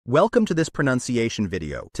Welcome to this pronunciation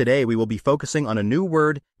video. Today we will be focusing on a new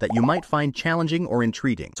word that you might find challenging or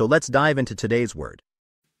intriguing. So let's dive into today's word.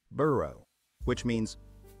 Borough, which means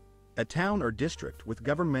a town or district with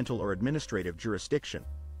governmental or administrative jurisdiction.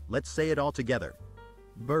 Let's say it all together.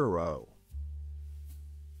 Borough.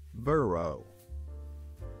 Borough.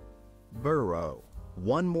 Borough.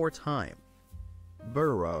 One more time.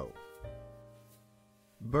 Borough.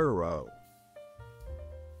 Borough.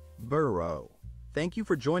 Borough. Thank you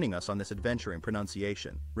for joining us on this adventure in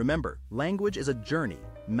pronunciation. Remember, language is a journey,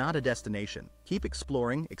 not a destination. Keep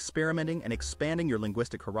exploring, experimenting, and expanding your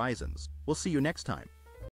linguistic horizons. We'll see you next time.